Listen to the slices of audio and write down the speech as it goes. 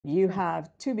You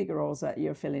have two big roles that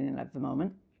you're filling in at the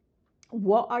moment.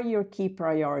 What are your key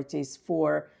priorities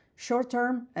for short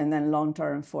term and then long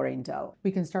term for Intel?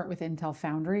 We can start with Intel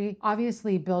Foundry.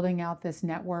 Obviously, building out this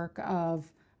network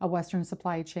of a Western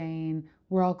supply chain,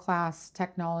 world-class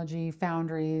technology,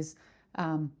 foundries,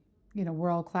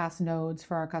 world-class nodes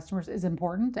for our customers is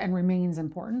important and remains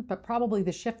important. But probably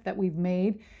the shift that we've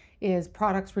made is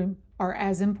products are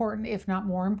as important, if not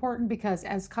more important, because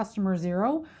as customer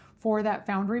zero for that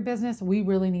foundry business, we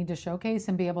really need to showcase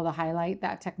and be able to highlight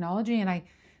that technology. And I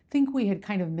think we had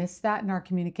kind of missed that in our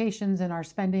communications and our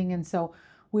spending. And so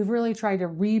we've really tried to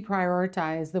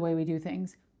reprioritize the way we do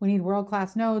things. We need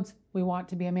world-class nodes. We want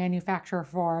to be a manufacturer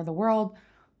for the world.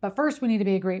 But first, we need to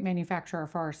be a great manufacturer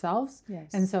for ourselves.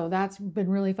 Yes. And so that's been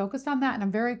really focused on that. And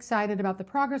I'm very excited about the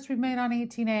progress we've made on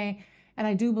 18A. And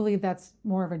I do believe that's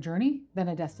more of a journey than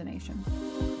a destination.